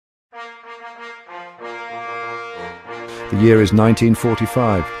The year is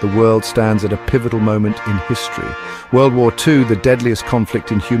 1945. The world stands at a pivotal moment in history. World War II, the deadliest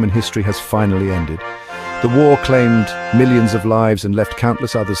conflict in human history, has finally ended. The war claimed millions of lives and left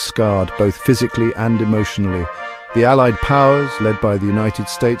countless others scarred, both physically and emotionally. The Allied powers, led by the United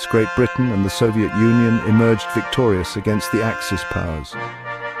States, Great Britain, and the Soviet Union, emerged victorious against the Axis powers.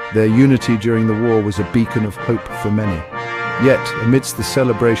 Their unity during the war was a beacon of hope for many. Yet, amidst the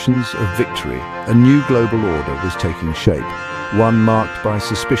celebrations of victory, a new global order was taking shape, one marked by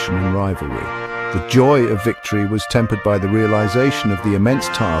suspicion and rivalry. The joy of victory was tempered by the realization of the immense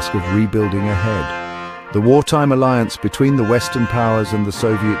task of rebuilding ahead. The wartime alliance between the Western powers and the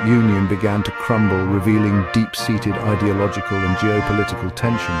Soviet Union began to crumble, revealing deep-seated ideological and geopolitical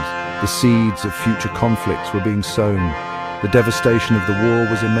tensions. The seeds of future conflicts were being sown. The devastation of the war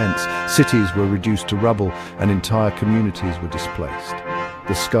was immense. Cities were reduced to rubble and entire communities were displaced.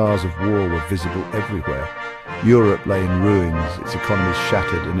 The scars of war were visible everywhere. Europe lay in ruins, its economies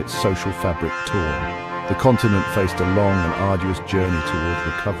shattered and its social fabric torn. The continent faced a long and arduous journey towards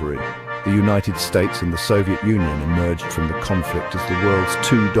recovery. The United States and the Soviet Union emerged from the conflict as the world's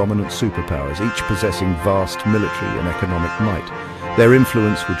two dominant superpowers, each possessing vast military and economic might. Their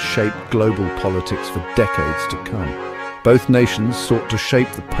influence would shape global politics for decades to come. Both nations sought to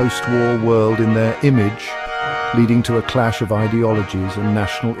shape the post-war world in their image, leading to a clash of ideologies and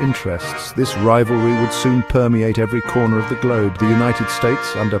national interests. This rivalry would soon permeate every corner of the globe. The United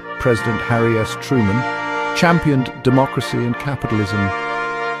States, under President Harry S. Truman, championed democracy and capitalism.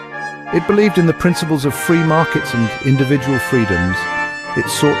 It believed in the principles of free markets and individual freedoms. It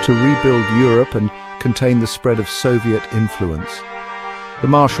sought to rebuild Europe and contain the spread of Soviet influence. The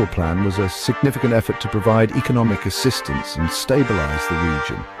Marshall Plan was a significant effort to provide economic assistance and stabilize the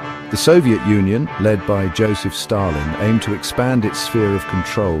region. The Soviet Union, led by Joseph Stalin, aimed to expand its sphere of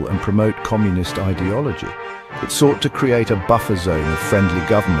control and promote communist ideology. It sought to create a buffer zone of friendly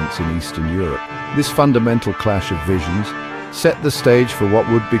governments in Eastern Europe. This fundamental clash of visions set the stage for what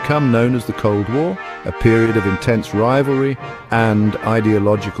would become known as the Cold War, a period of intense rivalry and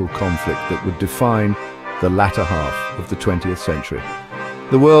ideological conflict that would define the latter half of the 20th century.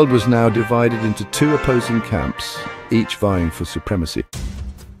 The world was now divided into two opposing camps, each vying for supremacy.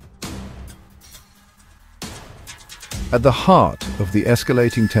 At the heart of the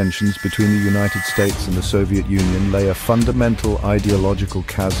escalating tensions between the United States and the Soviet Union lay a fundamental ideological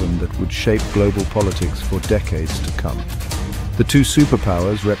chasm that would shape global politics for decades to come. The two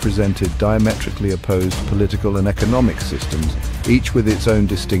superpowers represented diametrically opposed political and economic systems, each with its own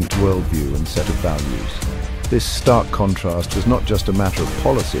distinct worldview and set of values. This stark contrast was not just a matter of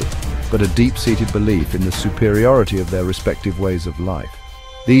policy, but a deep-seated belief in the superiority of their respective ways of life.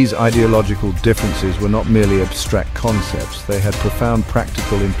 These ideological differences were not merely abstract concepts, they had profound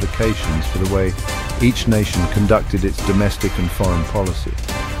practical implications for the way each nation conducted its domestic and foreign policy.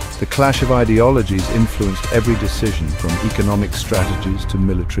 The clash of ideologies influenced every decision, from economic strategies to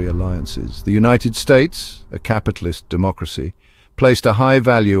military alliances. The United States, a capitalist democracy, placed a high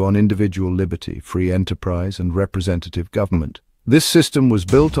value on individual liberty, free enterprise, and representative government. This system was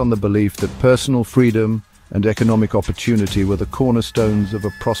built on the belief that personal freedom and economic opportunity were the cornerstones of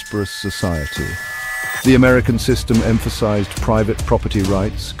a prosperous society. The American system emphasized private property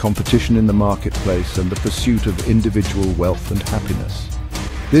rights, competition in the marketplace, and the pursuit of individual wealth and happiness.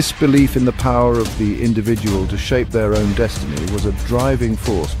 This belief in the power of the individual to shape their own destiny was a driving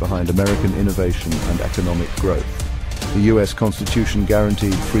force behind American innovation and economic growth. The US Constitution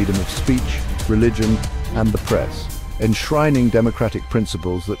guaranteed freedom of speech, religion, and the press, enshrining democratic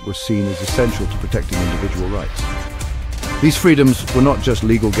principles that were seen as essential to protecting individual rights. These freedoms were not just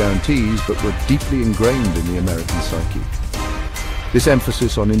legal guarantees, but were deeply ingrained in the American psyche. This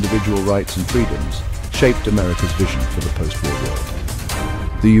emphasis on individual rights and freedoms shaped America's vision for the post-war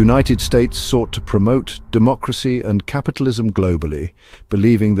world. The United States sought to promote democracy and capitalism globally,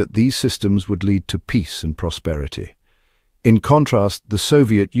 believing that these systems would lead to peace and prosperity. In contrast, the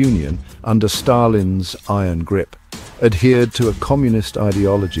Soviet Union, under Stalin's iron grip, adhered to a communist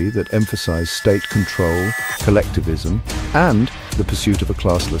ideology that emphasized state control, collectivism, and the pursuit of a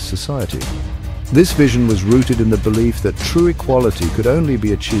classless society. This vision was rooted in the belief that true equality could only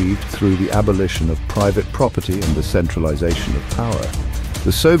be achieved through the abolition of private property and the centralization of power.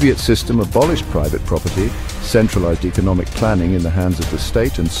 The Soviet system abolished private property, centralized economic planning in the hands of the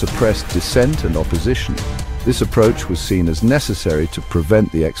state, and suppressed dissent and opposition. This approach was seen as necessary to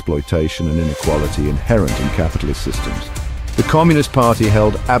prevent the exploitation and inequality inherent in capitalist systems. The Communist Party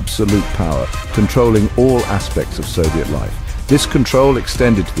held absolute power, controlling all aspects of Soviet life. This control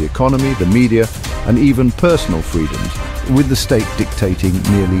extended to the economy, the media, and even personal freedoms, with the state dictating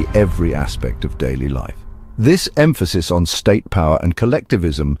nearly every aspect of daily life. This emphasis on state power and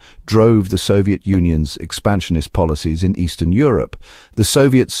collectivism drove the Soviet Union's expansionist policies in Eastern Europe. The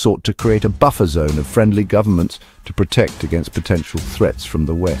Soviets sought to create a buffer zone of friendly governments to protect against potential threats from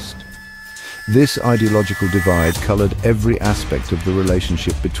the West. This ideological divide colored every aspect of the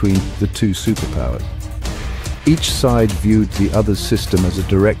relationship between the two superpowers. Each side viewed the other's system as a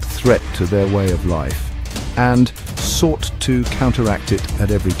direct threat to their way of life and sought to counteract it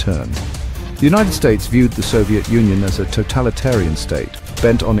at every turn. The United States viewed the Soviet Union as a totalitarian state,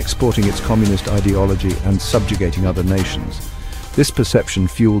 bent on exporting its communist ideology and subjugating other nations. This perception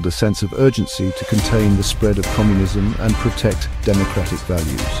fueled a sense of urgency to contain the spread of communism and protect democratic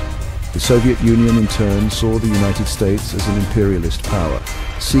values. The Soviet Union, in turn, saw the United States as an imperialist power,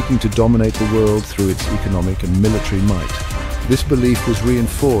 seeking to dominate the world through its economic and military might. This belief was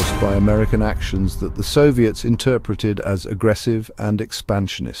reinforced by American actions that the Soviets interpreted as aggressive and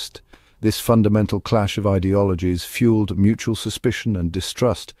expansionist. This fundamental clash of ideologies fueled mutual suspicion and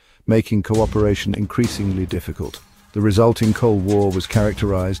distrust, making cooperation increasingly difficult. The resulting Cold War was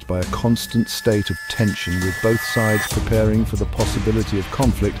characterized by a constant state of tension, with both sides preparing for the possibility of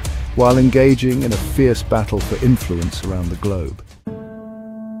conflict while engaging in a fierce battle for influence around the globe.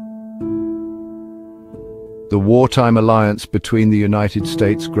 The wartime alliance between the United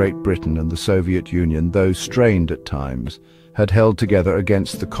States, Great Britain, and the Soviet Union, though strained at times, had held together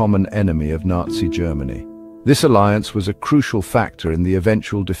against the common enemy of Nazi Germany. This alliance was a crucial factor in the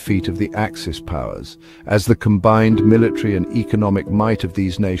eventual defeat of the Axis powers, as the combined military and economic might of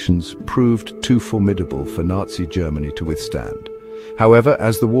these nations proved too formidable for Nazi Germany to withstand. However,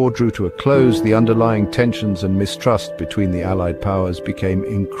 as the war drew to a close, the underlying tensions and mistrust between the Allied powers became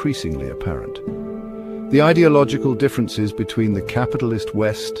increasingly apparent. The ideological differences between the capitalist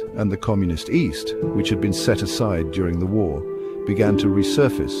West and the communist East, which had been set aside during the war, began to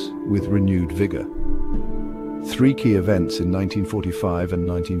resurface with renewed vigor. Three key events in 1945 and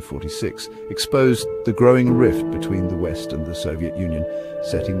 1946 exposed the growing rift between the West and the Soviet Union,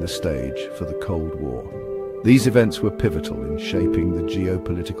 setting the stage for the Cold War. These events were pivotal in shaping the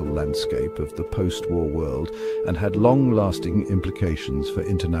geopolitical landscape of the post-war world and had long-lasting implications for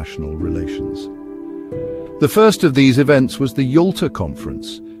international relations. The first of these events was the Yalta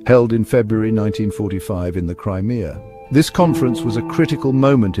Conference, held in February 1945 in the Crimea. This conference was a critical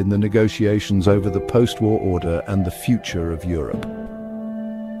moment in the negotiations over the post-war order and the future of Europe.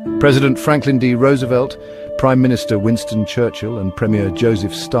 President Franklin D. Roosevelt, Prime Minister Winston Churchill, and Premier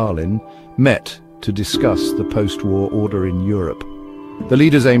Joseph Stalin met to discuss the post-war order in Europe. The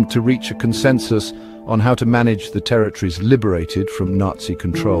leaders aimed to reach a consensus on how to manage the territories liberated from Nazi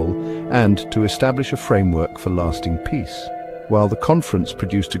control and to establish a framework for lasting peace. While the conference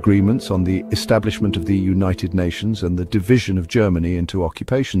produced agreements on the establishment of the United Nations and the division of Germany into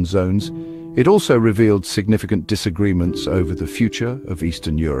occupation zones, it also revealed significant disagreements over the future of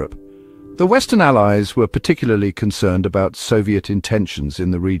Eastern Europe. The Western Allies were particularly concerned about Soviet intentions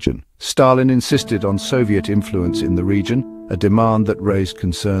in the region. Stalin insisted on Soviet influence in the region, a demand that raised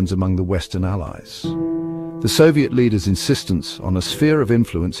concerns among the Western Allies. The Soviet leaders' insistence on a sphere of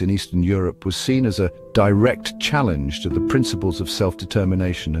influence in Eastern Europe was seen as a direct challenge to the principles of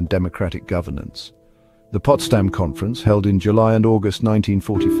self-determination and democratic governance. The Potsdam Conference, held in July and August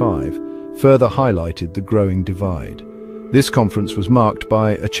 1945, further highlighted the growing divide. This conference was marked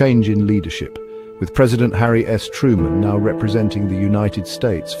by a change in leadership, with President Harry S. Truman now representing the United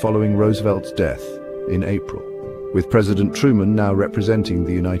States following Roosevelt's death in April. With President Truman now representing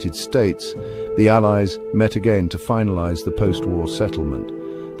the United States, the Allies met again to finalize the post-war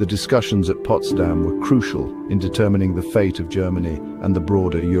settlement. The discussions at Potsdam were crucial in determining the fate of Germany and the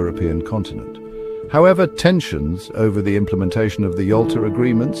broader European continent. However, tensions over the implementation of the Yalta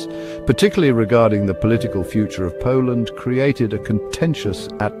agreements, particularly regarding the political future of Poland, created a contentious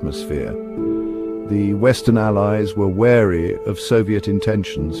atmosphere. The Western Allies were wary of Soviet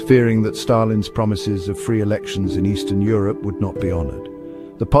intentions, fearing that Stalin's promises of free elections in Eastern Europe would not be honored.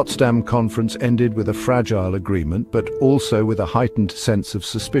 The Potsdam Conference ended with a fragile agreement, but also with a heightened sense of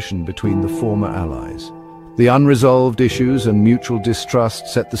suspicion between the former Allies. The unresolved issues and mutual distrust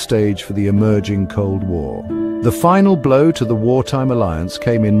set the stage for the emerging Cold War. The final blow to the wartime alliance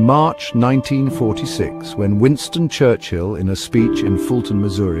came in March 1946, when Winston Churchill, in a speech in Fulton,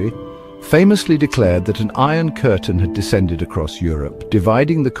 Missouri, famously declared that an Iron Curtain had descended across Europe,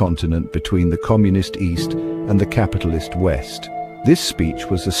 dividing the continent between the communist East and the capitalist West. This speech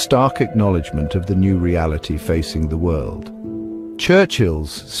was a stark acknowledgement of the new reality facing the world.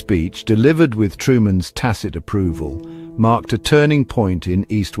 Churchill's speech, delivered with Truman's tacit approval, marked a turning point in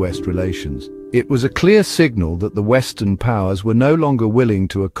East-West relations. It was a clear signal that the Western powers were no longer willing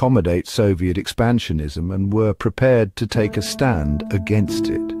to accommodate Soviet expansionism and were prepared to take a stand against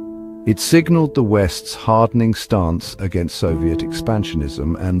it. It signaled the West's hardening stance against Soviet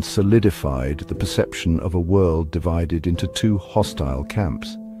expansionism and solidified the perception of a world divided into two hostile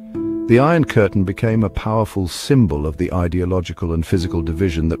camps. The Iron Curtain became a powerful symbol of the ideological and physical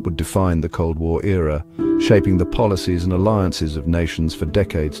division that would define the Cold War era, shaping the policies and alliances of nations for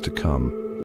decades to come.